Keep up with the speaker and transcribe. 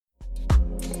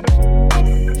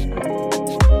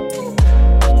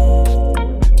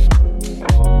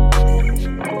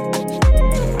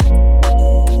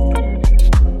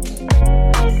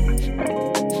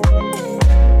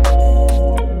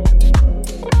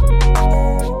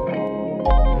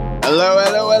Hello,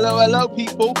 hello, hello, hello,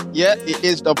 people. Yeah, it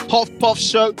is the Puff Puff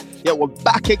Show. Yeah, we're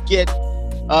back again.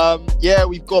 Yeah,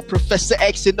 we've got Professor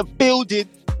X in the building.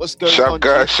 What's going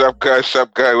on? Sharp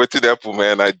guy. What's the apple,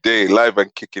 man? I day live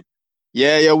and kicking.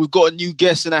 Yeah, we've got a new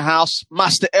guest in the house.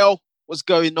 Master L, what's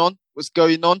going on?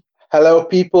 Hello,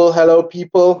 people.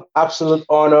 Absolute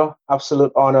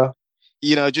honor.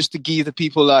 You know, just to give the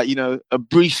people, a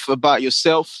brief about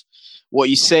yourself, what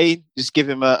you're saying. Just give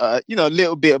him a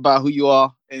little bit about who you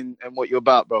are and what you're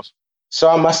about, bro. So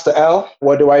I'm Master L.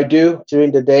 What do I do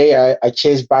during the day? I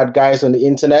chase bad guys on the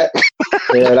internet.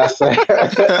 That's.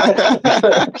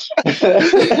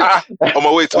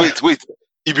 Wait.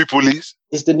 EB police.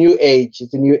 It's the new age.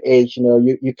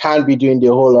 You can't be doing the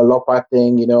whole Alopa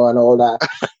thing, and all that.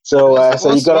 So what's a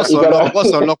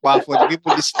lockdown for the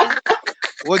people listening?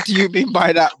 What do you mean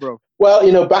by that, bro?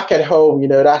 Well, back at home,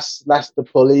 that's the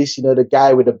police. The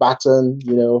guy with the baton.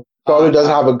 Probably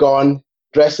doesn't have a gun,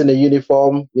 dressed in a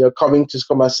uniform. Coming to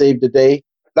come and save the day.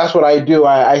 That's what I do.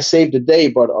 I save the day,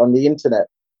 but on the internet.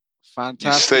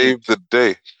 Fantastic. You save the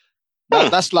day.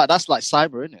 That's like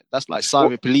cyber, isn't it? That's like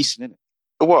cyber policing, isn't it?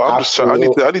 Well, I'm just trying.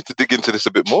 I need to dig into this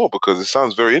a bit more because it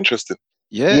sounds very interesting.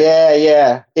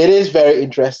 Yeah. It is very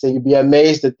interesting. You'd be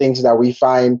amazed at things that we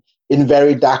find in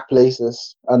very dark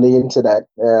places on the internet.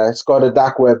 It's called a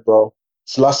dark web, bro.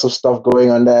 It's lots of stuff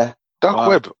going on there. Dark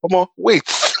web? Come on, wait.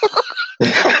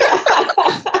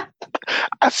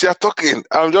 As you're talking,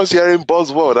 I'm just hearing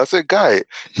buzzword. I said, guy,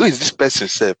 who is this person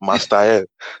said? Master L.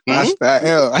 Master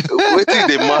L. Wait till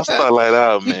they master like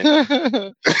that,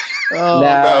 man.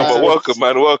 But welcome,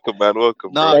 man. Welcome.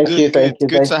 No, Thank you.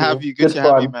 Good to have you,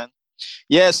 man.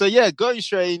 Yeah, so going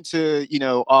straight into,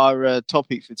 our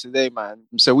topic for today, man.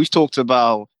 So we've talked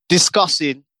about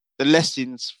discussing the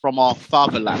lessons from our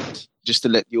fatherland, just to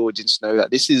let the audience know that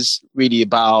this is really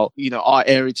about, our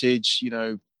heritage,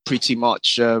 pretty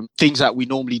much things that we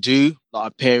normally do, like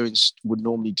our parents would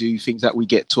normally do, things that we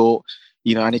get taught,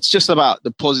 and it's just about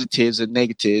the positives and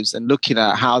negatives and looking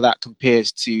at how that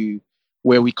compares to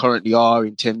where we currently are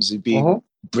in terms of being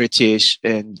British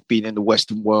and being in the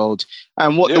Western world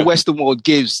and what the Western world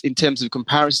gives in terms of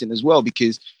comparison as well,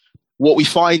 because what we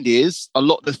find is a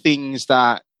lot of the things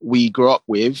that we grew up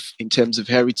with in terms of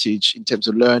heritage, in terms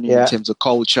of learning, in terms of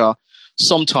culture,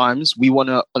 sometimes we want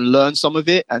to unlearn some of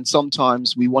it and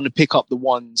sometimes we want to pick up the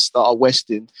ones that are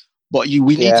Western, but we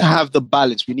need to have the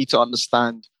balance. We need to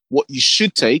understand what you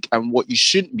should take and what you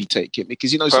shouldn't be taking,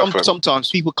 because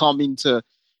sometimes people come into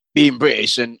being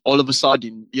British and all of a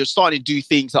sudden you're starting to do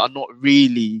things that are not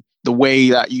really the way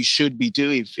that you should be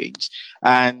doing things.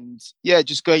 And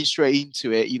just going straight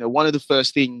into it, one of the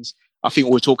first things I think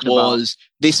we're talking about was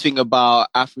this thing about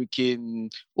African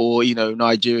or,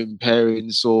 Nigerian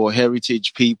parents or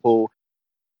heritage people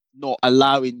not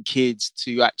allowing kids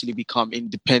to actually become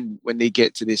independent when they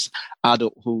get to this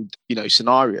adulthood,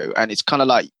 scenario. And it's kind of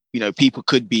like, people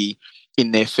could be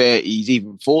in their 30s,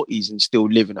 even 40s and still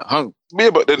living at home. Yeah,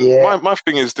 but then my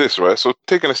thing is this, right? So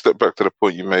taking a step back to the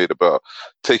point you made about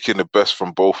taking the best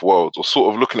from both worlds, or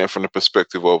sort of looking at it from the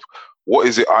perspective of what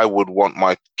is it I would want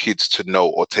my kids to know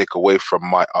or take away from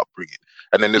my upbringing?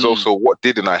 And then there's also what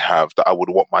didn't I have that I would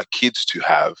want my kids to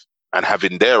have and have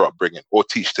in their upbringing or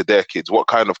teach to their kids? What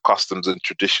kind of customs and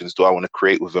traditions do I want to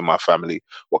create within my family?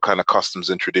 What kind of customs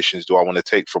and traditions do I want to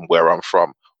take from where I'm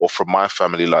from or from my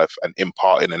family life and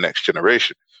impart in the next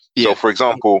generation? Yeah. So, for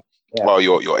example, while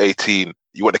you're 18,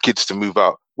 you want the kids to move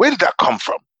out. Where did that come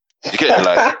from? You get it,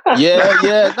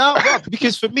 like No,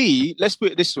 because for me, let's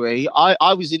put it this way: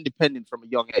 I was independent from a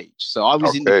young age, so I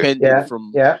was independent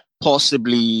from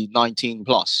possibly 19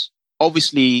 plus.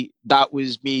 Obviously, that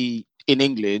was me in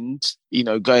England.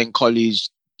 Going college.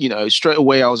 Straight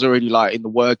away I was already like in the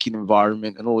working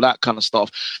environment and all that kind of stuff.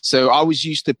 So I was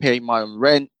used to paying my own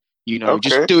rent.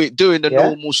 Just doing the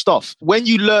normal stuff. When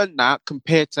you learn that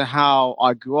compared to how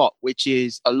I grew up, which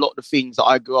is a lot of the things that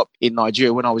I grew up in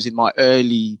Nigeria when I was in my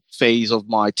early phase of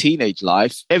my teenage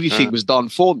life, everything was done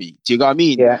for me. Do you know what I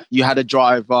mean? Yeah. You had a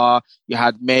driver, you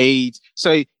had maids.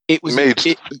 So it was maids.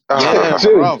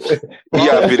 Bro.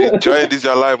 I've been enjoying this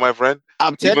your life, my friend.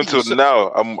 I'm telling Even till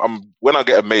now, I'm when I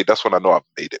get a maid, that's when I know I've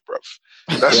made it, bruv.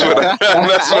 That's when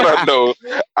I know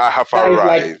I have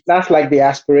arrived. That's like the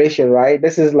aspiration, right?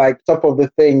 This is like top of the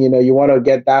thing, you want to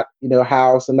get that,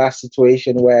 house and that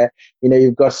situation where,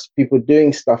 you've got people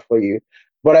doing stuff for you.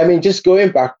 But I mean, just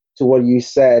going back to what you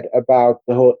said about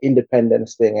the whole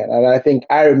independence thing. And I think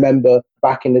I remember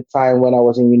back in the time when I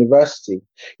was in university,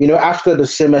 after the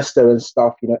semester and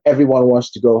stuff, everyone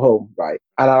wants to go home, right?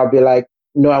 And I'll be like,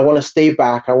 no, I want to stay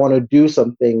back. I want to do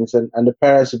some things. And the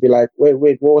parents would be like,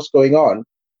 wait, what's going on?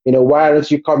 Why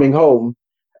aren't you coming home?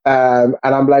 And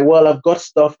I'm like, well, I've got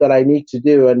stuff that I need to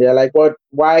do. And they're like, what?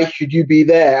 Why should you be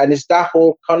there? And it's that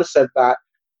whole concept that,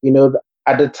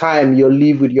 at the time you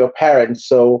live with your parents.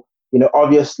 So,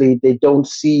 obviously they don't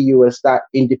see you as that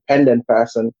independent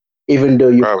person, even though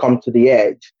you've come to the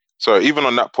edge. So even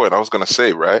on that point, I was going to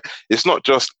say, right, it's not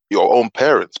just your own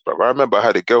parents, but I remember I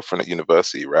had a girlfriend at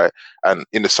university, right? And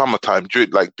in the summertime,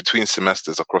 like between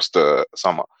semesters across the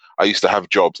summer, I used to have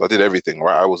jobs. I did everything,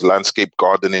 right? I was landscape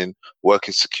gardening,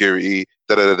 working security,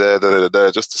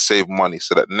 just to save money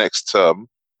so that next term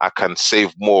I can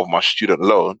save more of my student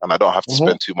loan and I don't have to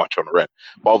spend too much on rent.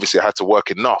 But obviously I had to work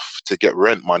enough to get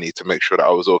rent money to make sure that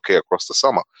I was okay across the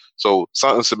summer. So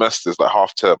certain semesters, like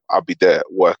half term, I'll be there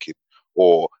working,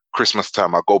 or Christmas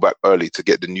time, I go back early to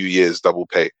get the New Year's double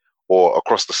pay, or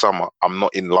across the summer, I'm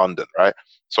not in London, right?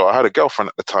 So I had a girlfriend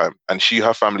at the time, and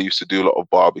her family used to do a lot of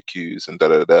barbecues and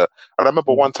And I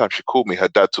remember one time she called me, her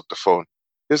dad took the phone.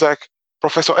 He was like,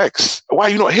 Professor X, why are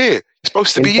you not here? You're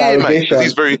supposed to be here, mate. Because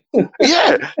he's very,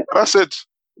 yeah. And I said,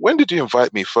 when did you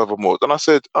invite me furthermore? Then I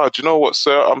said, oh, do you know what,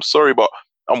 sir? I'm sorry, but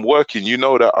I'm working. You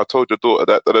know that I told your daughter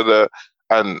that,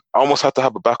 And I almost had to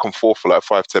have a back and forth for like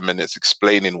 5-10 minutes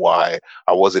explaining why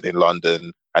I wasn't in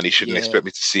London and he shouldn't expect me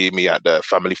to see me at the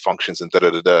family functions and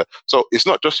So it's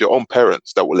not just your own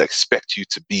parents that will expect you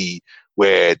to be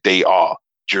where they are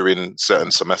during certain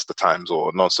semester times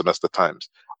or non-semester times.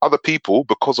 Other people,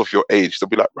 because of your age, they'll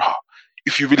be like,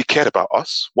 if you really cared about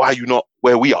us, why are you not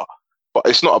where we are? But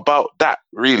it's not about that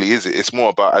really, is it? It's more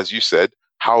about, as you said,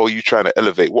 how are you trying to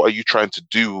elevate? What are you trying to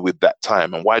do with that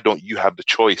time? And why don't you have the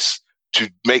choice to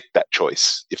make that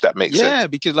choice, if that makes sense? Yeah,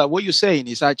 because like what you're saying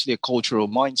is actually a cultural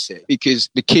mindset, because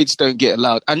the kids don't get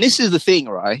allowed. And this is the thing,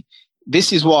 right?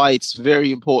 This is why it's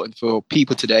very important for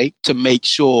people today to make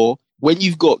sure when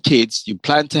you've got kids, you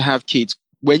plan to have kids,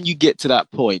 when you get to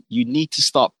that point, you need to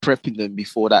start prepping them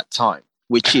before that time,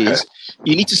 which is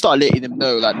you need to start letting them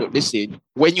know, like, look, listen,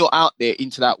 when you're out there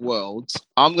into that world,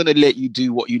 I'm going to let you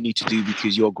do what you need to do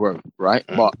because you're grown, right?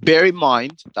 But bear in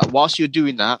mind that whilst you're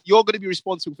doing that, you're going to be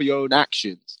responsible for your own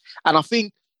actions. And I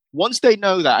think once they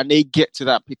know that and they get to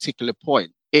that particular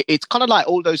point, it's kind of like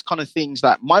all those kind of things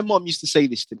that my mom used to say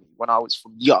this to me when I was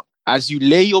from young. As you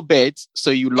lay your bed,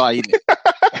 so you lie in it.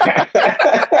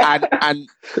 and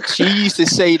she used to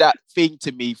say that thing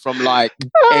to me from like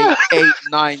 8,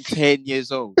 9, 10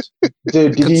 years old.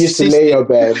 Dude, did you used to lay your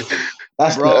bed?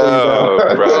 That's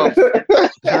bro.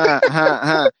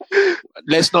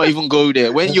 Let's not even go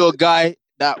there. When you're a guy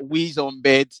that wheezes on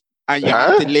bed and you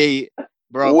have to lay,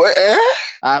 bro. Waiting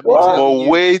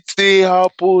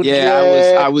happened.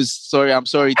 Yeah, I was sorry. I'm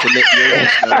sorry to let you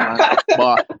know, man,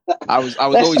 but I was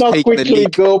always taking the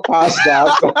leak. Go past that.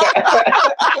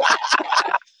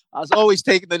 I was always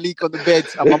taking the leak on the bed,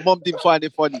 and my mom didn't find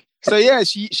it funny. So yeah,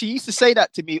 she used to say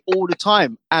that to me all the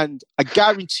time, and I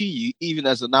guarantee you, even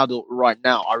as an adult right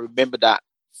now, I remember that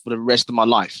for the rest of my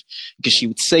life, because she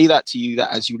would say that to you,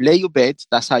 that as you lay your bed,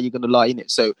 that's how you're going to lie in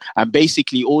it. So, and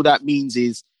basically all that means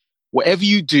is whatever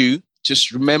you do,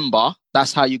 just remember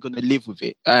that's how you're going to live with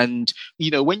it. And,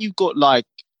 when you've got like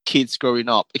kids growing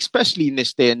up, especially in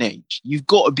this day and age, you've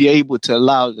got to be able to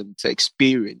allow them to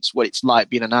experience what it's like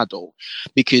being an adult,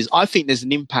 because I think there's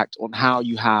an impact on how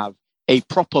you have a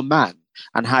proper man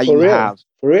and how you have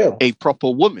a proper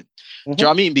woman. Do you know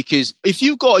what I mean? Because if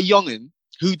you've got a young'un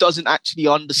who doesn't actually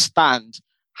understand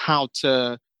how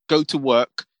to go to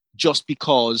work just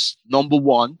because, number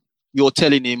one, you're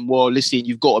telling him, well, listen,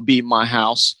 you've got to be in my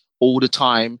house all the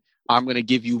time. I'm going to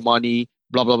give you money,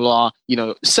 blah, blah, blah.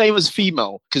 Same as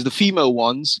female, because the female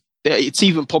ones, it's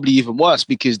probably even worse,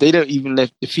 because they don't even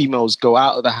let the females go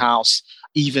out of the house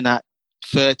even at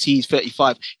 30,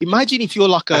 35. Imagine if you're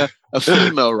like a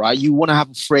female, right? You want to have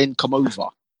a friend come over.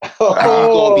 You've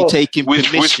got to be taking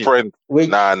permission. Which friend?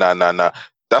 Nah.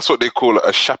 That's what they call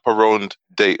a chaperoned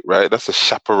date, right? That's a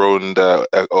chaperoned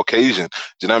occasion.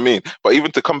 Do you know what I mean? But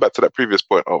even to come back to that previous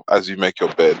point of as you make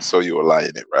your bed, so you lie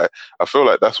in it, right? I feel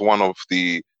like that's one of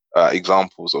the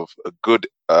examples of a good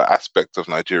aspect of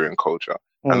Nigerian culture.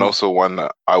 And also one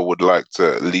that I would like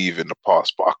to leave in the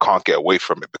past, but I can't get away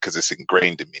from it because it's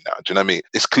ingrained in me now. Do you know what I mean?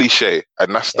 It's cliche,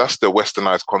 and that's the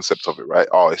westernized concept of it, right?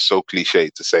 Oh, it's so cliche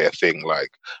to say a thing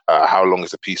like, how long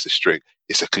is a piece of string?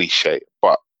 It's a cliche.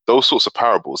 But those sorts of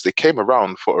parables, they came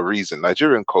around for a reason.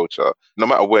 Nigerian culture, no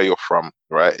matter where you're from,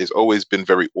 right, has always been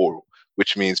very oral,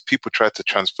 which means people try to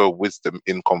transfer wisdom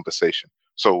in conversation.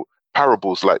 So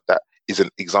parables like that is an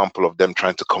example of them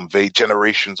trying to convey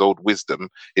generations old wisdom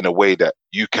in a way that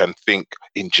you can think,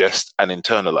 ingest, and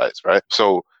internalize, right?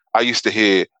 So I used to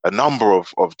hear a number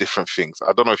of different things.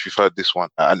 I don't know if you've heard this one.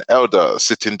 An elder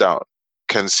sitting down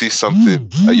can see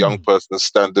something, a young person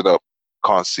standing up.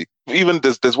 can't see. Even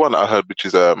there's one I heard, which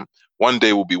is one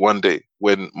day will be one day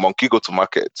when monkey go to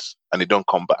markets and they don't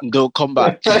come back. Don't come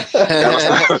back. No.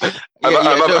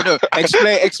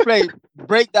 Explain.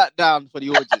 Break that down for the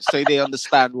audience so they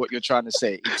understand what you're trying to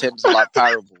say in terms of like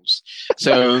parables.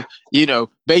 So,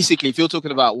 basically, if you're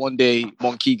talking about one day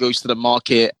monkey goes to the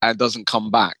market and doesn't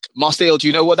come back, Master L, do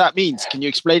you know what that means? Can you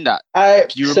explain that?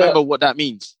 Do you remember what that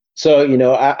means? So,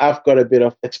 I've got a bit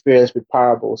of experience with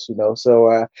parables,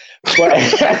 so,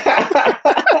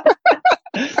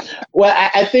 well,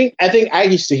 I think I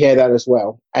used to hear that as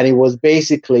well. And it was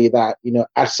basically that,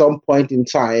 at some point in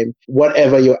time,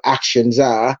 whatever your actions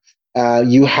are,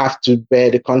 you have to bear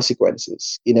the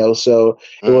consequences, so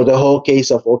it was the whole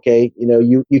case of, okay,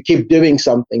 you keep doing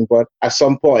something, but at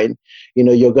some point,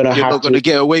 you're going to have not going to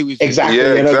get away with it. Exactly.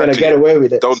 You're not going to get away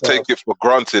with it. Don't take it for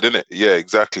granted, innit? Yeah,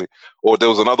 exactly. Or there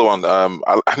was another one,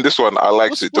 and this one, I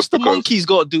liked it just the because... monkeys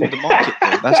got to do with the market,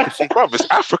 though? That's the thing. Bruv, it's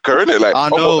Africa, innit? Like, I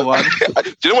know,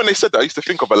 do you know when they said that, I used to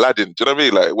think of Aladdin. Do you know what I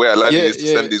mean? Like, where Aladdin used to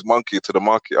send his monkey to the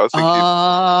market. I was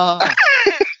thinking...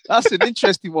 That's an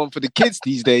interesting one for the kids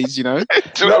these days, Do you know what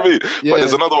I mean? Yeah. But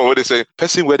there's another one where they say,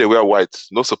 person where they wear white,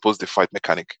 not supposed to fight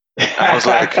mechanic. I was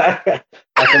like...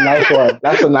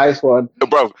 That's a nice one.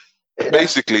 Bro,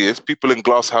 basically, it's people in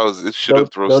glass houses, it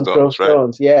shouldn't throw stones, right?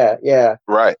 Stones. Yeah.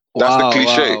 Right. That's the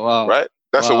cliche, right?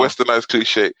 That's a westernized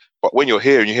cliche. But when you're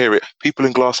here and you hear it, people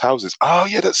in glass houses, oh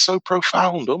yeah, that's so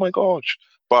profound. Oh my gosh.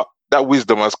 But that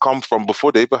wisdom has come from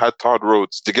before they ever had tarred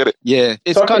roads. To get it? Yeah.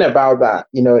 It's talking about that,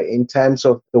 in terms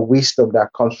of the wisdom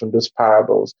that comes from those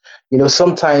parables,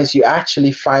 sometimes you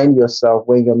actually find yourself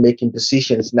when you're making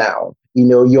decisions now,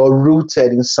 you're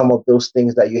rooted in some of those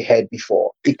things that you heard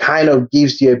before. It kind of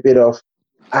gives you a bit of,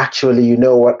 actually, you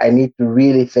know what, I need to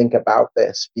really think about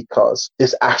this because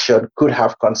this action could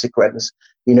have consequence.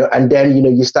 And then,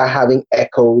 you start having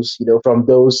echoes, from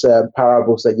those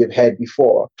parables that you've heard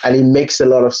before. And it makes a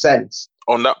lot of sense.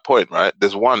 On that point, right,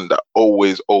 there's one that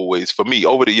always, for me,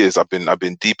 over the years, I've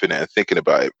been deep in it and thinking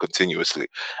about it continuously.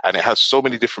 And it has so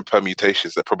many different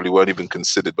permutations that probably weren't even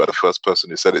considered by the first person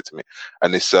who said it to me.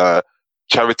 And it's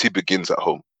charity begins at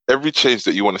home. Every change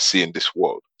that you want to see in this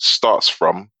world starts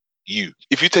from you.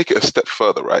 If you take it a step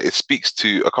further, right, it speaks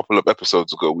to a couple of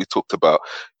episodes ago, we talked about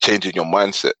changing your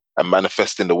mindset and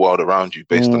manifesting the world around you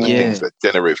based on the things that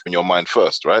generate from your mind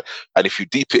first, right? And if you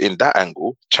deep it in that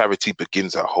angle, charity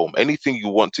begins at home. Anything you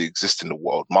want to exist in the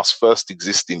world must first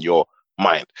exist in your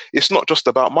mind. It's not just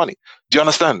about money. Do you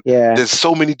understand? Yeah. There's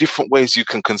so many different ways you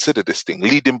can consider this thing.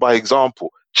 Leading by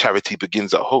example. Charity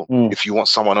begins at home. If you want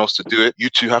someone else to do it, you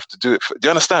two have to do it. Do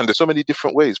you understand? There's so many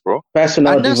different ways, bro.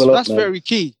 Personal development. That's very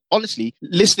key. Honestly,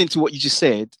 listening to what you just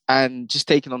said and just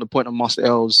taking on the point of Master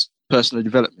L's personal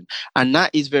development. And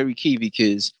that is very key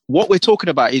because what we're talking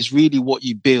about is really what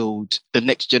you build the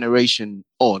next generation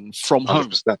on from 100%, home.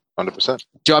 100%. Do you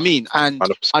know what I mean? And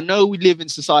 100%. I know we live in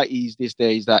societies these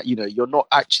days that, you're not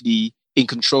actually in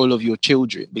control of your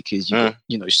children because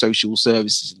social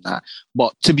services and that.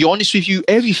 But to be honest with you,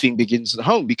 everything begins at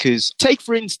home because take,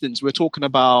 for instance, we're talking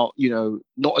about,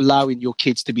 not allowing your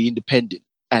kids to be independent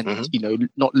and,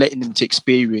 not letting them to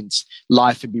experience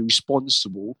life and be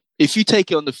responsible. If you take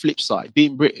it on the flip side,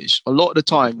 being British, a lot of the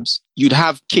times you'd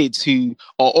have kids who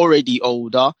are already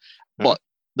older, but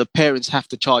the parents have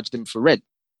to charge them for rent.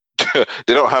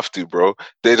 They don't have to, bro.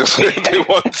 They just they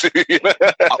want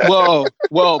to.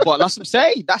 Well, but that's what I'm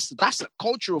saying. That's a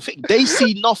cultural thing. They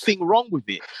see nothing wrong with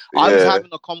it. I was having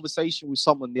a conversation with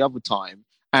someone the other time,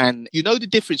 and the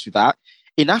difference with that.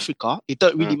 In Africa, it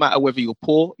don't really matter whether you're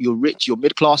poor, you're rich, you're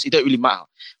middle class. It don't really matter,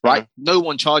 right? No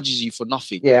one charges you for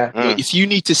nothing. Yeah. If you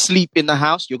need to sleep in the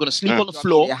house, you're going to sleep on the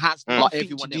floor. It has nothing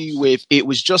to do with. It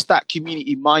was just that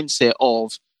community mindset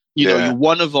of, you're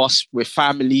one of us. We're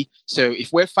family. So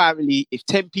if we're family, if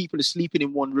 10 people are sleeping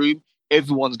in one room,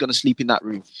 everyone's going to sleep in that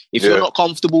room. If you're not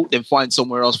comfortable, then find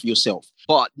somewhere else for yourself.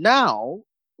 But now,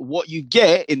 what you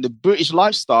get in the British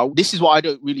lifestyle, this is why I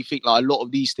don't really think like a lot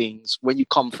of these things, when you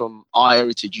come from our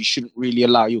heritage, you shouldn't really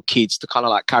allow your kids to kind of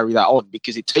like carry that on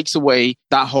because it takes away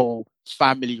that whole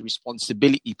family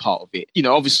responsibility part of it.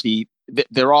 Obviously,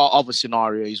 there are other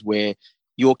scenarios where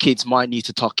your kids might need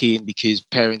to tuck in because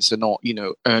parents are not,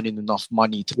 earning enough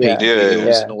money to pay the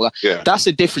bills and all that. Yeah. That's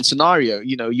a different scenario.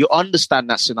 You understand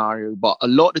that scenario, but a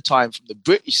lot of the time from the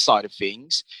British side of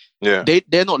things,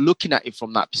 they're not looking at it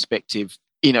from that perspective.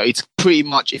 It's pretty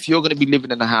much if you're going to be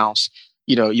living in a house,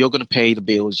 you're going to pay the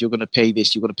bills, you're going to pay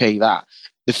this, you're going to pay that.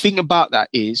 The thing about that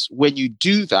is when you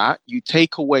do that, you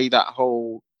take away that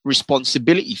whole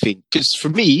responsibility thing. Because for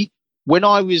me, when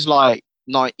I was like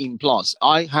 19 plus,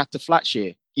 I had to flat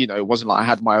share. It wasn't like I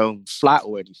had my own flat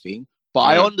or anything, but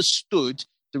I understood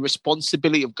the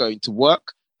responsibility of going to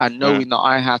work and knowing that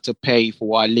I had to pay for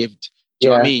what I lived. Do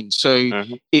you know what I mean? So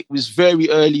it was very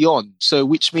early on. So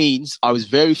which means I was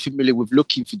very familiar with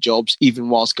looking for jobs even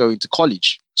whilst going to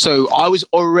college. So I was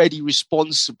already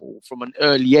responsible from an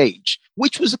early age,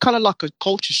 which was kind of like a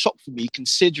culture shock for me,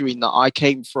 considering that I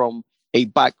came from a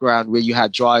background where you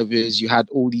had drivers, you had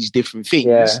all these different things.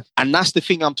 Yeah. And that's the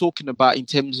thing I'm talking about in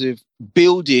terms of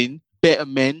building better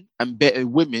men and better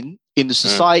women in the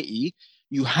society.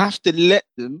 You have to let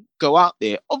them go out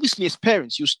there. Obviously, as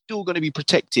parents, you're still going to be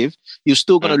protective. You're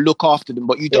still going to look after them,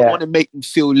 but you don't want to make them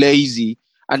feel lazy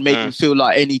and make them feel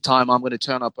like anytime I'm going to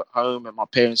turn up at home and my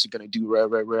parents are going to do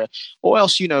rare. Or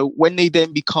else, you know, when they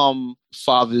then become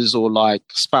fathers or like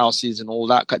spouses and all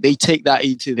that, they take that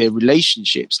into their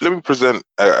relationships. Let me present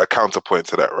a counterpoint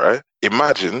to that, right?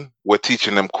 Imagine we're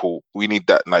teaching them, cool, we need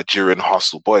that Nigerian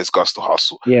hustle. Boys got to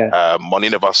hustle. Yeah. Money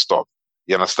never stop.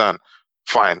 You understand?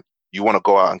 Fine. You want to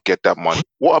go out and get that money.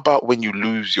 What about when you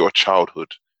lose your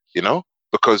childhood, you know?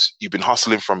 Because you've been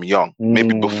hustling from young,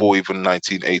 maybe before even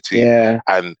 1918. Yeah.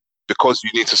 And because you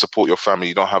need to support your family,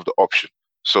 you don't have the option.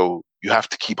 So you have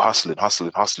to keep hustling.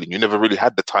 You never really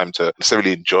had the time to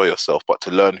necessarily enjoy yourself, but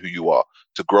to learn who you are,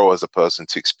 to grow as a person,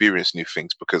 to experience new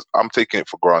things. Because I'm taking it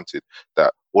for granted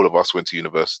that all of us went to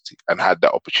university and had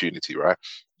that opportunity, right?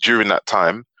 During that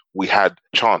time, we had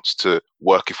chance to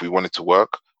work if we wanted to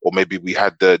work. Or maybe we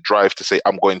had the drive to say,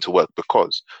 I'm going to work,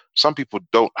 because some people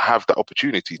don't have that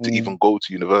opportunity to even go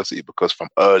to university, because from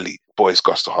early, boys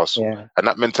got to hustle. Yeah. And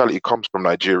that mentality comes from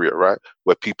Nigeria, right?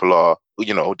 Where people are,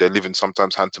 you know, they're living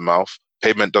sometimes hand to mouth.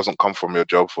 Payment doesn't come from your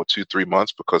job for 2-3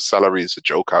 months because salary is a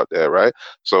joke out there, right?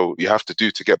 So you have to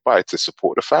do to get by to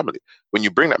support the family. When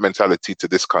you bring that mentality to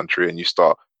this country and you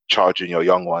start charging your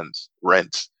young ones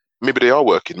rent, maybe they are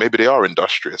working, maybe they are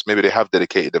industrious, maybe they have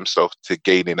dedicated themselves to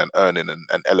gaining and earning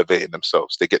and elevating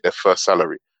themselves. They get their first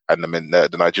salary. And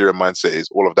the Nigerian mindset is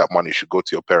all of that money should go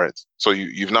to your parents. So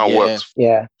you've now worked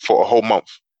for a whole month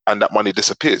and that money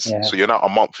disappears. Yeah. So you're now a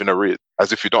month in arrears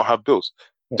as if you don't have bills.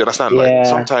 Do you understand? Like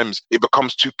sometimes it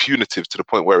becomes too punitive to the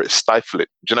point where it's stifling.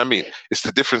 Do you know what I mean? It's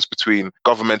the difference between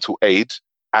governmental aid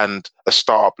and a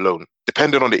startup loan.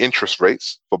 Depending on the interest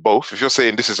rates for both, if you're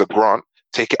saying this is a grant,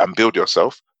 take it and build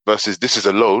yourself, versus this is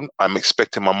a loan, I'm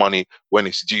expecting my money when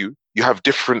it's due. You have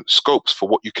different scopes for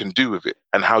what you can do with it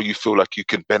and how you feel like you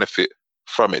can benefit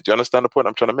from it. Do you understand the point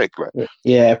I'm trying to make?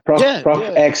 Like, Prof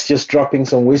X just dropping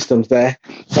some wisdoms there.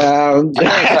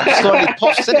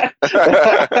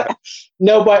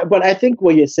 No, but I think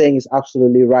what you're saying is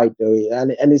absolutely right, though,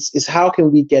 and it's how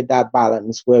can we get that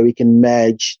balance where we can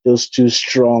merge those two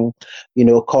strong, you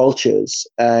know, cultures,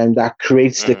 and that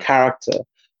creates the character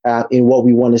in what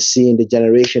we want to see in the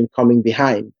generation coming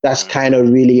behind. That's kind of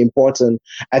really important.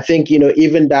 I think, you know,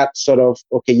 even that sort of,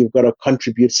 okay, you've got to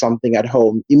contribute something at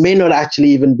home. It may not actually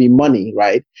even be money,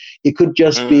 right? It could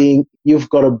just be, you've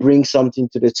got to bring something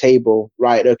to the table,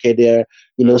 right? Okay, there,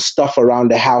 you know, stuff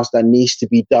around the house that needs to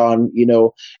be done. You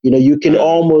know, you can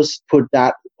almost put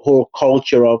that whole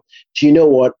culture of, do you know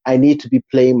what? I need to be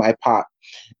playing my part.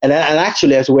 And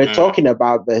actually, as we're talking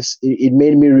about this, it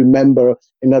made me remember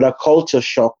another culture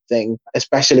shock thing,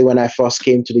 especially when I first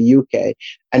came to the UK.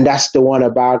 And that's the one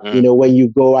about, you know, when you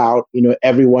go out, you know,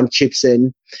 everyone chips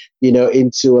in, you know,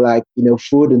 into like, you know,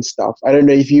 food and stuff. I don't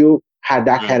know if you had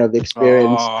that kind of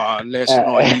experience. Oh, let's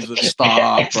not even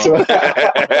start,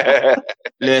 bro.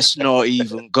 Let's not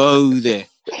even go there.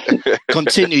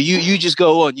 Continue. You just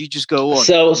go on. You just go on.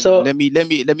 So let me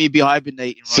be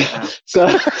hibernating right now. So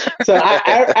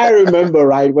I remember,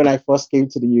 right, when I first came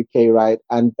to the UK, right,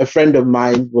 and a friend of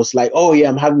mine was like, "Oh yeah,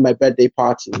 I'm having my birthday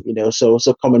party, you know, so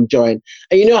come and join."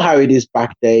 And you know how it is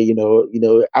back there, you know.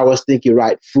 I was thinking,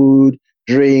 right, food,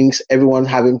 drinks, everyone's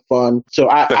having fun. So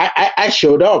I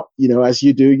showed up, you know, as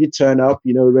you do. You turn up,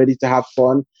 you know, ready to have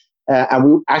fun.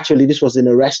 And this was in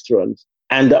a restaurant.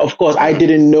 And of course, I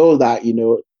didn't know that, you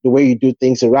know, the way you do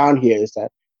things around here is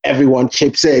that everyone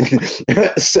chips in.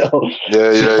 So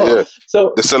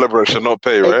the celebration not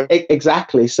pay, right?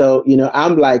 Exactly. So, you know,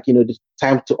 I'm like, you know, the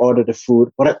time to order the food.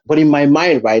 But in my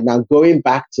mind right now, going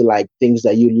back to like things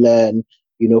that you learn,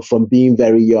 you know, from being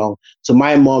very young. So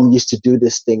my mom used to do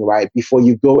this thing, right? Before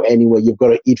you go anywhere, you've got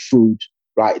to eat food,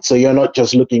 right? So you're not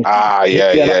just looking,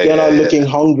 you're not looking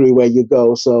hungry where you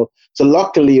go. So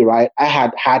luckily, right, I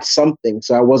had something,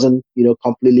 so I wasn't, you know,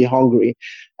 completely hungry.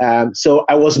 So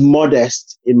I was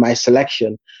modest in my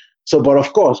selection. So, but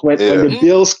of course, when the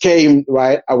bills came,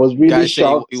 right, I was really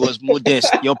shocked. It was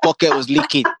modest. Your pocket was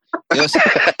leaking. Just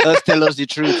tell us the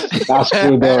truth. That's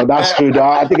true, though. That's true, though.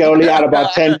 I think I only had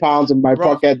about 10 pounds in my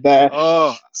pocket there.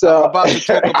 Oh, so I'm about to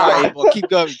talk about it, but keep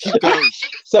going.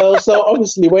 So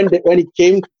obviously, when it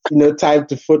came, time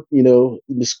to foot, the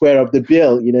square of the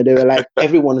bill, they were like,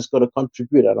 everyone is going to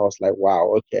contribute, and I was like,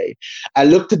 wow, okay. I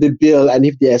looked at the bill, and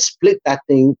if they had split that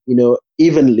thing,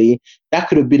 evenly, that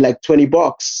could have been like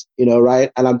 $20,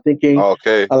 right? And I'm thinking,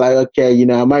 okay, I'm like,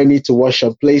 okay, I might need to wash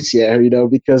your plates here,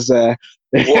 because.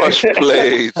 Wash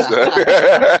plates.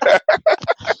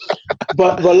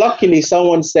 But luckily,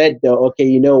 someone said, though, okay,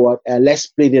 you know what? Let's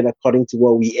split it according to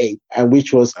what we ate, and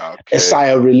which was a sigh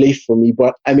of relief for me.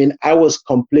 But I mean, I was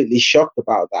completely shocked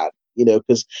about that,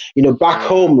 because back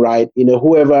home, right?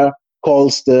 Whoever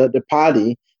calls the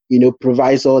party,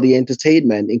 provides all the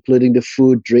entertainment, including the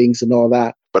food, drinks, and all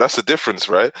that. But that's the difference,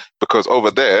 right? Because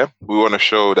over there, we want to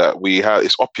show that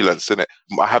it's opulence, isn't it?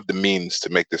 I have the means to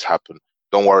make this happen.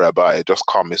 Don't worry about it. Just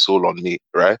come. It's all on me,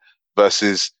 right?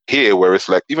 Versus here, where it's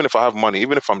like, even if I have money,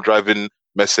 even if I'm driving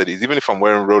Mercedes, even if I'm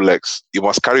wearing Rolex, you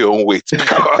must carry your own weight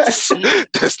because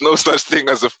there's no such thing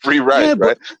as a free ride,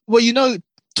 right? Well,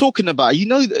 talking about,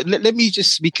 let me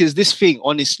just, because this thing,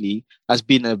 honestly, has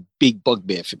been a big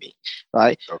bugbear for me,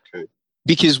 right? Okay.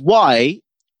 Because why?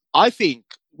 I think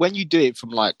when you do it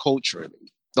from like culturally,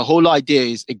 the whole idea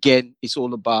is, again, it's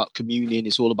all about communion.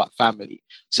 It's all about family.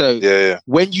 So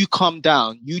when you come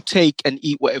down, you take and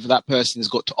eat whatever that person has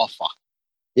got to offer.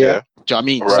 Yeah. Do you know what I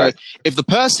mean? Right. So if the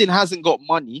person hasn't got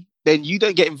money, then you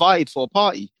don't get invited for a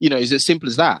party. It's as simple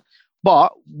as that.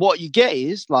 But what you get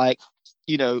is like,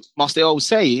 Master L was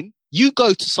saying, you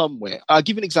go to somewhere. I'll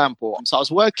give you an example. So I was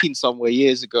working somewhere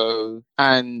years ago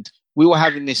and we were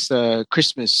having this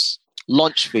Christmas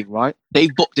lunch thing, right? They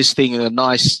booked this thing in a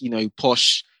nice,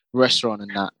 posh restaurant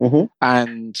and that. Mm-hmm.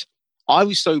 And I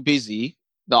was so busy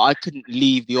that I couldn't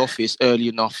leave the office early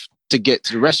enough to get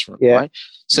to the restaurant, right?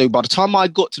 So by the time I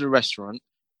got to the restaurant,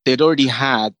 they'd already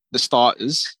had the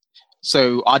starters.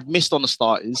 So I'd missed on the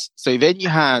starters. So then you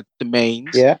had the mains.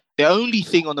 Yeah. The only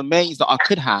thing on the mains that I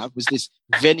could have was this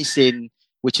venison,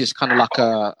 which is kind of like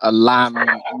a lamb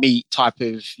meat type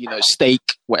of, steak,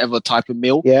 whatever type of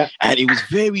meal. Yeah. And it was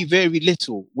very, very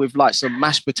little with like some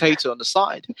mashed potato on the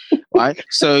side, right?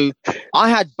 So I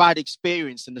had bad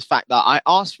experience in the fact that I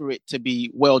asked for it to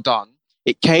be well done.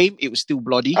 It came, it was still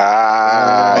bloody.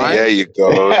 Right? There you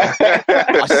go.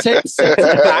 I sent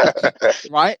it back,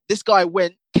 right? This guy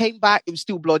came back, it was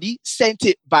still bloody, sent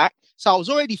it back. So I was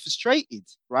already frustrated,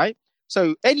 right?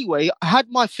 So anyway, I had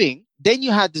my thing. Then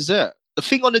you had dessert. The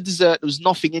thing on the dessert, there was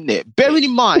nothing in there. Bearing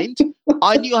in mind,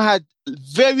 I knew I had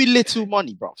very little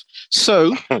money, bro.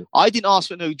 So I didn't ask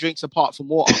for no drinks apart from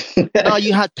water. Now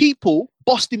you had people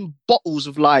busting bottles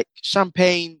of like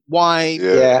champagne, wine,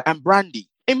 and brandy.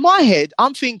 In my head,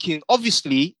 I'm thinking,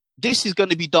 obviously, this is going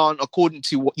to be done according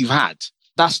to what you've had.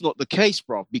 That's not the case,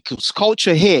 bro, because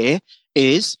culture here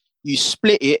is you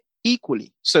split it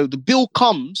equally. So the bill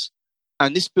comes,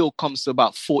 and this bill comes to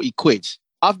about 40 quid.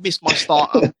 I've missed my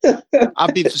starter.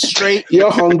 I've been frustrated.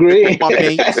 You're hungry. With my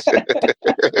mates.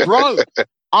 Bro,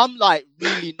 I'm like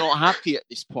really not happy at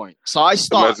this point. So I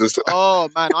start,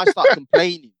 I start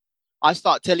complaining. I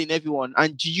start telling everyone.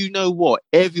 And do you know what?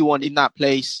 Everyone in that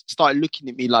place started looking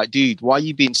at me like, dude, why are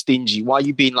you being stingy? Why are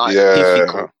you being like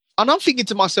difficult? And I'm thinking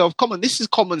to myself, come on, this is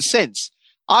common sense.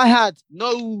 I had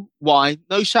no wine,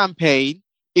 no champagne.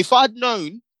 If I'd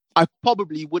known, I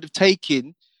probably would have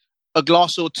taken a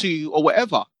glass or two or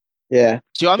whatever. Yeah.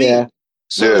 Do you know what I mean?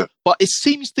 So, but it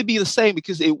seems to be the same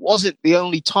because it wasn't the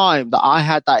only time that I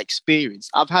had that experience.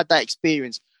 I've had that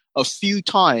experience a few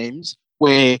times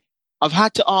where I've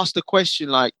had to ask the question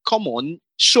like, come on,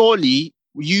 surely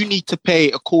you need to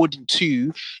pay according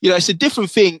to, it's a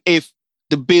different thing if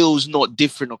the bill's not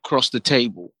different across the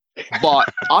table.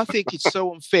 But I think it's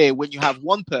so unfair when you have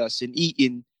one person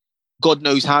eating God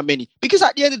knows how many. Because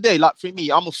at the end of the day, like for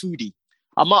me, I'm a foodie.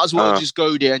 I might as well just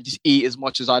go there and just eat as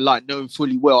much as I like, knowing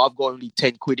fully well I've got only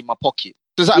 10 quid in my pocket.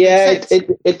 Does that make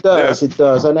sense? It does. It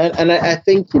does. And I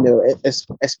think,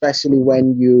 especially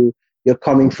when you're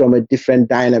coming from a different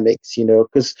dynamics,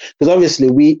 because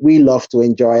obviously we love to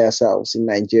enjoy ourselves in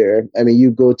Nigeria. I mean,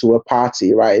 you go to a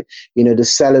party, right? The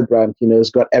celebrant,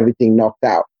 has got everything knocked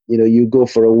out. You go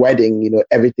for a wedding,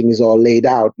 everything is all laid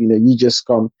out. You just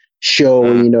come show,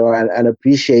 and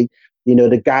appreciate,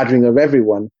 the gathering of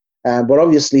everyone. But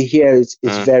obviously here it's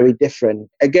very different.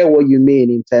 I get what you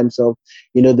mean in terms of,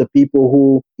 the people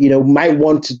who, might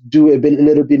want to do a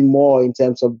little bit more in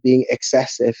terms of being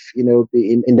excessive, in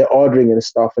the ordering and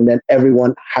stuff, and then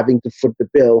everyone having to foot the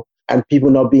bill and people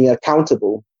not being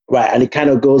accountable. Right. And it kind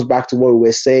of goes back to what we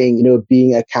were saying,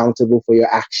 being accountable for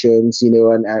your actions,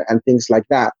 and things like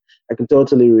that. I can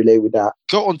totally relate with that.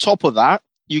 Go on top of that,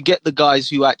 you get the guys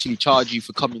who actually charge you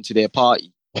for coming to their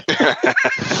party.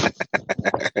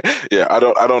 Yeah, I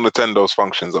don't attend those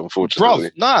functions, unfortunately. Bro,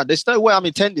 nah, there's no way I'm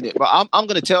attending it. But I'm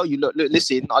gonna tell you, look,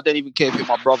 listen, I don't even care if you're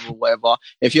my brother or whatever.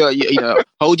 If you're, you know,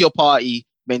 hold your party,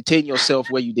 maintain yourself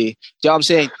where you did. Do you know what I'm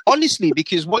saying? Honestly,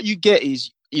 because what you get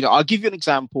is, you know, I'll give you an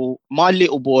example. My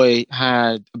little boy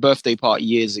had a birthday party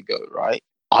years ago, right?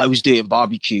 I was doing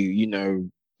barbecue, you know,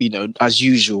 as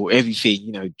usual, everything,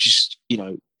 you know, just, you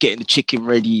know, getting the chicken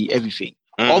ready, everything.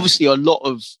 Obviously, a lot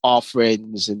of our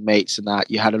friends and mates and that,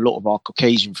 you had a lot of our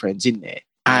Caucasian friends in there.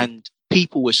 And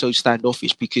people were so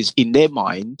standoffish because in their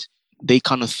mind, they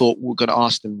kind of thought we're going to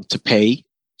ask them to pay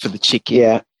for the chicken.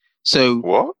 Yeah. So,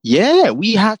 what? Yeah,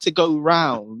 we had to go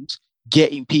around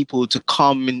getting people to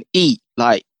come and eat.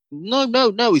 Like, no,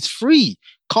 it's free.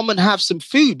 Come and have some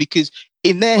food, because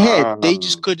in their head, they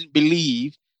just couldn't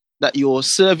believe that you're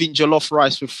serving jollof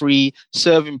rice for free,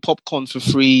 serving popcorn for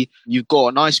free. You've got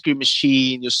an ice cream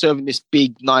machine. You're serving this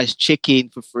big, nice chicken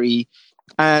for free.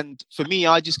 And for me,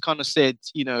 I just kind of said,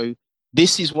 you know,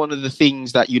 this is one of the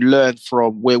things that you learn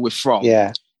from where we're from.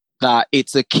 Yeah. That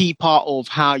it's a key part of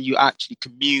how you actually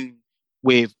commune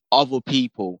with other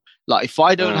people. Like, if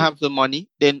I don't have the money,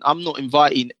 then I'm not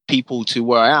inviting people to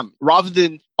where I am. Rather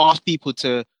than ask people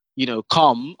to, you know,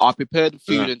 come, I prepare the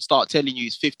food and start telling you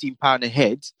it's £15 a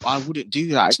head, I wouldn't do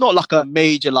that. It's not like a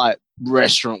major like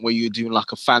restaurant where you're doing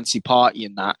like a fancy party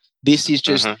and that. This is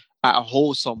just at a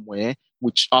hall somewhere,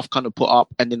 which I've kind of put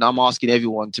up, and then I'm asking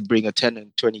everyone to bring a 10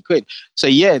 and 20 quid. So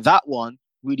yeah, that one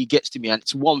really gets to me. And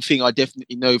it's one thing I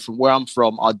definitely know from where I'm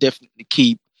from. I definitely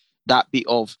keep that bit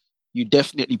of, you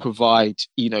definitely provide,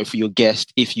 you know, for your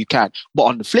guest if you can. But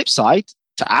on the flip side,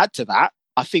 to add to that,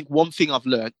 I think one thing I've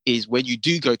learned is when you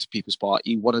do go to people's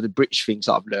party, one of the British things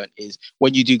that I've learned is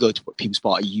when you do go to people's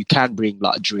party, you can bring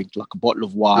like a drink, like a bottle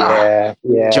of wine. Yeah. Do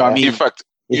you know what I mean? In fact,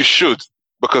 you should.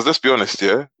 Because let's be honest,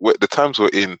 yeah, the times we're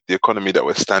in, the economy that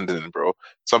we're standing in, bro,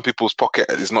 some people's pocket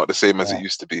is not the same as it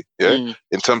used to be, yeah?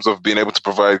 In terms of being able to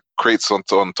provide crates on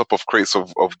top of crates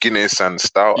of Guinness and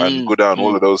stout and Gouda and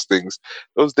all of those things,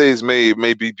 those days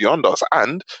may be beyond us.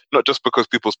 And not just because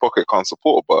people's pocket can't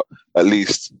support, but at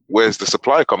least where's the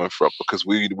supply coming from? Because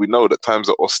we know that times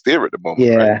are austere at the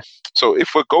moment, right? So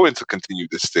if we're going to continue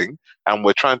this thing and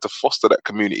we're trying to foster that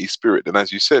community spirit, then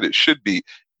as you said, it should be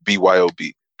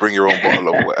BYOB. Bring your own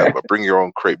bottle of whatever. Bring your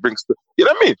own crate. You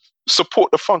know what I mean? Support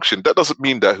the function. That doesn't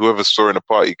mean that whoever's throwing a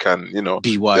party can, you know,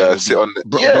 sit on the...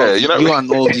 bro, you know, you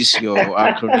want all this your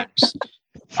acronyms.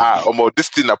 This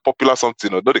thing a popular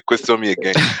something, or don't they question me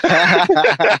again?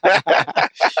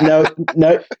 No.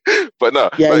 But no.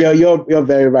 Yeah, like, you're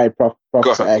very right,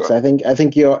 Professor X. I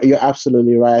think you're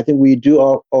absolutely right. I think we do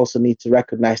also need to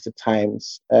recognize the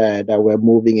times that we're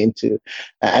moving into,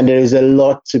 and there is a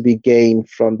lot to be gained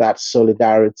from that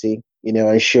solidarity, you know,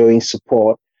 and showing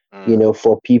support, you know,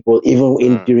 for people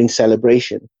even during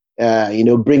celebration. You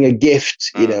know, bring a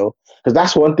gift, you know. Because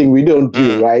that's one thing we don't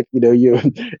do, right? You know,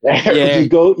 you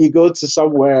go to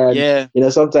somewhere, and, you know,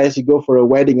 sometimes you go for a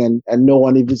wedding and no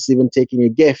one is even taking a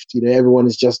gift. You know, everyone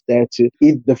is just there to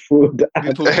eat the food.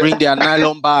 People bring their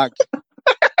nylon bag.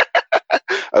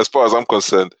 As far as I'm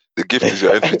concerned, the gift is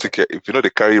your entry ticket. If you know they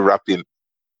carry wrapping,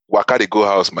 waka they go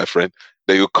house, my friend.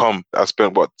 Then you come. I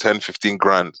spent about 10, 15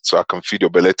 grand so I can feed your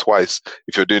belly twice.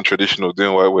 If you're doing traditional,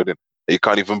 doing white wedding. You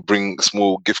can't even bring a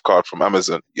small gift card from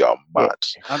Amazon. You're mad.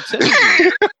 I'm telling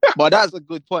you. But that's a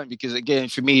good point, because again,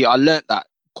 for me, I learned that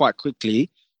quite quickly,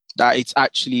 that it's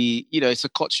actually, you know, it's a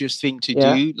courteous thing to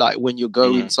do. Like when you're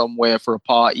going somewhere for a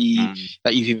party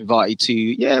that you've invited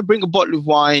to, bring a bottle of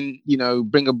wine, you know,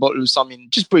 bring a bottle of something,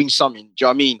 just bring something. Do you know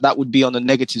what I mean? That would be on the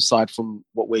negative side from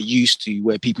what we're used to,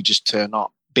 where people just turn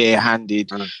up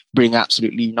barehanded, bring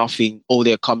absolutely nothing. All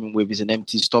they're coming with is an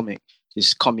empty stomach.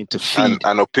 Is coming to feed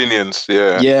and opinions.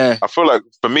 I feel like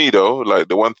for me though, like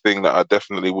the one thing that I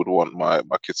definitely would want my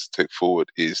kids to take forward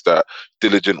is that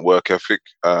diligent work ethic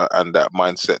and that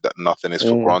mindset that nothing is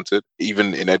for granted.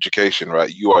 Even in education,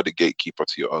 right? You are the gatekeeper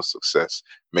to your own success.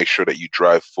 Make sure that you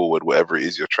drive forward whatever it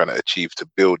is you're trying to achieve to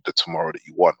build the tomorrow that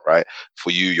you want, right?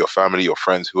 For you, your family, your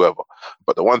friends, whoever.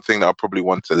 But the one thing that I probably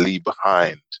want to leave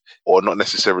behind, or not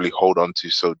necessarily hold on to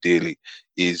so dearly,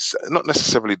 is not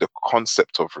necessarily the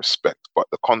concept of respect, but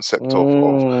the concept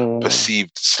of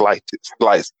perceived slight.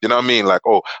 You know what I mean? Like,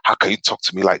 oh, how can you talk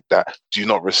to me like that? Do you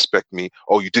not respect me?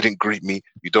 Oh, you didn't greet me.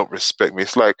 You don't respect me.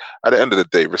 It's like, at the end of the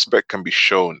day, respect can be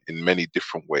shown in many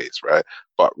different ways, right?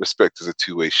 but respect is a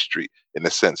two-way street in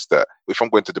the sense that if I'm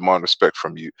going to demand respect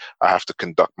from you, I have to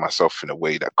conduct myself in a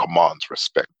way that commands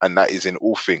respect. And that is in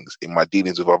all things, in my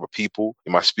dealings with other people,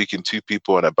 in my speaking to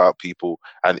people and about people,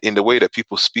 and in the way that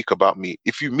people speak about me.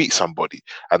 If you meet somebody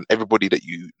and everybody that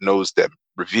you knows them,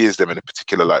 reveres them in a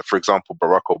particular light, for example,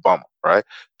 Barack Obama, right?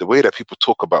 The way that people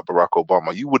talk about Barack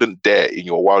Obama, you wouldn't dare in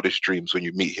your wildest dreams when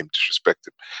you meet him disrespect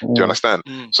him. Do you understand?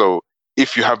 So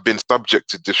if you have been subject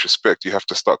to disrespect, you have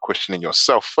to start questioning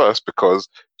yourself first, because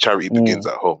charity begins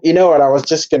at home. You know what? I was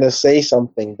just going to say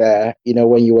something there,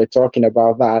 when you were talking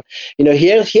about that.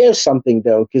 Here's something,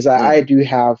 though, because I do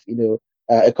have,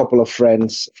 a couple of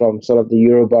friends from sort of the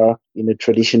Yoruba,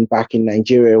 tradition back in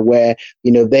Nigeria, where,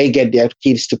 they get their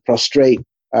kids to prostrate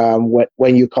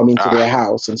when you come into their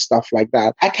house and stuff like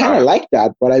that. I kind of like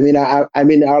that, but I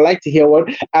like to hear what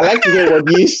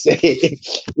you say.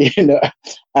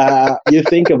 You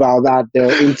think about that, though,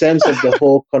 in terms of the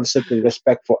whole concept of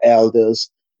respect for elders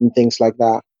and things like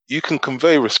that. You can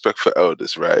convey respect for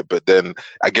elders, right? But then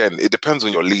again, it depends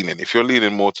on your leaning. If you're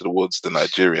leaning more towards the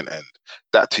Nigerian end,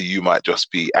 that to you might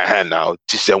just be, now,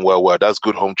 well, that's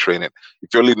good home training.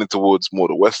 If you're leaning towards more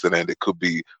the Western end, it could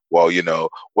be, well,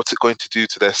 what's it going to do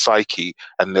to their psyche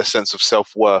and their sense of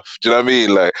self-worth? Do you know what I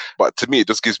mean? But to me, it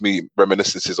just gives me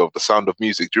reminiscences of The Sound of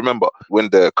Music. Do you remember when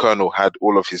the Colonel had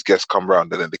all of his guests come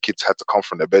round and then the kids had to come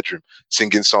from their bedroom,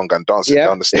 singing song and dancing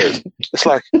down the stairs? It's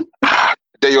like,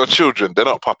 they're your children. They're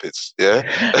not puppets. Yeah,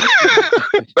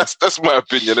 that's my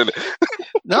opinion, isn't it?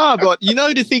 No, but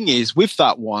the thing is, with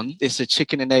that one, it's a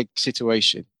chicken and egg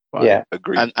situation. Right? Yeah,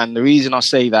 agreed. And the reason I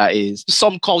say that is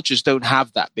some cultures don't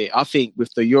have that bit. I think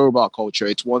with the Yoruba culture,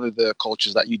 it's one of the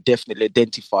cultures that you definitely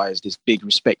identify as this big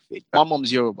respect thing. My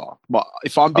mom's Yoruba, but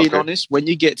if I'm being honest, when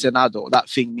you get to an adult, that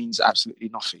thing means absolutely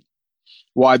nothing.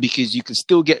 Why? Because you can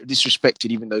still get disrespected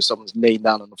even though someone's laying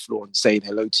down on the floor and saying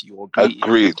hello to you or greeting you.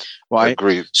 Agreed. Right?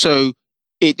 Agreed. So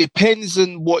it depends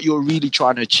on what you're really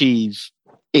trying to achieve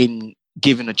in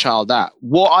giving a child that.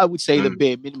 What I would say the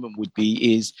bare minimum would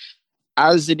be is,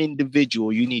 as an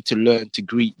individual, you need to learn to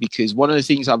greet, because one of the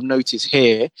things I've noticed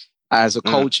here as a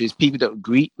culture is people don't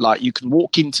greet. Like, you can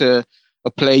walk into a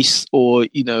place or,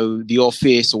 the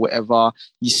office or whatever,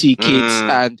 you see kids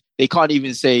and they can't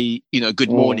even say, good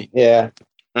morning. Yeah.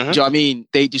 Do you know what I mean?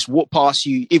 They just walk past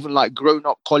you. Even like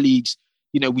grown-up colleagues,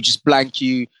 we just blank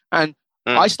you. And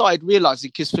I started realizing,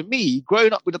 because for me,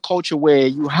 growing up with a culture where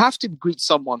you have to greet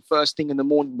someone first thing in the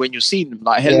morning when you're seeing them,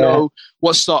 like, hello,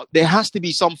 what's up? There has to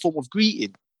be some form of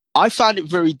greeting. I found it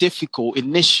very difficult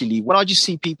initially when I just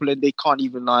see people and they can't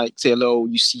even like say hello.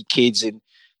 You see kids and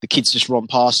the kids just run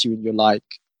past you and you're like,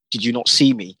 did you not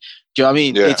see me? Do you know what I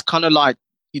mean? Yeah. It's kind of like,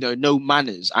 no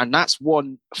manners. And that's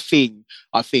one thing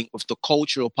I think of the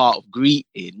cultural part of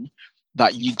greeting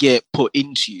that you get put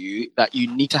into you, that you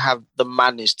need to have the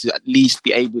manners to at least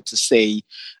be able to say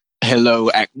hello,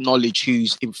 acknowledge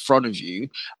who's in front of you.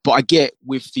 But I get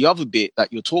with the other bit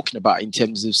that you're talking about in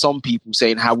terms of some people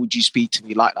saying, how would you speak to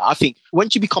me like that? I think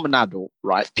once you become an adult,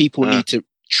 right, people need to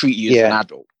treat you as an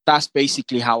adult. That's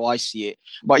basically how I see it.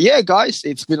 But yeah, guys,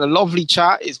 it's been a lovely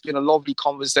chat. It's been a lovely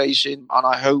conversation. And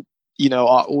I hope,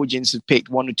 our audience have picked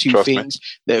one or two things.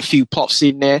 There are a few pops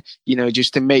in there,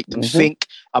 just to make them think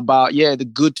about, the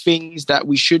good things that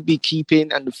we should be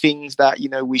keeping and the things that,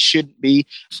 we shouldn't be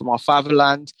from our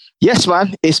fatherland. Yes,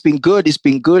 man, it's been good. It's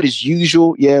been good as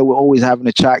usual. Yeah, we're always having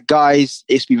a chat. Guys,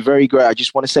 it's been very great. I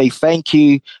just want to say thank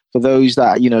you for those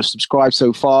that, subscribed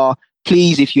so far.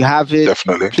 Please, if you haven't,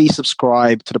 please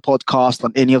subscribe to the podcast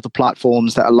on any of the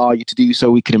platforms that allow you to do so.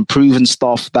 We can improve and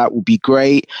stuff. That would be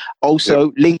great.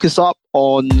 Also, link us up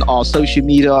on our social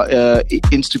media,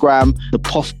 Instagram, the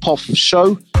Puff Puff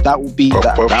Show. That would be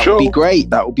would be great.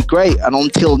 That would be great. And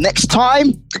until next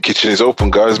time, the kitchen is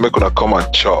open, guys. Make una come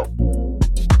and chop.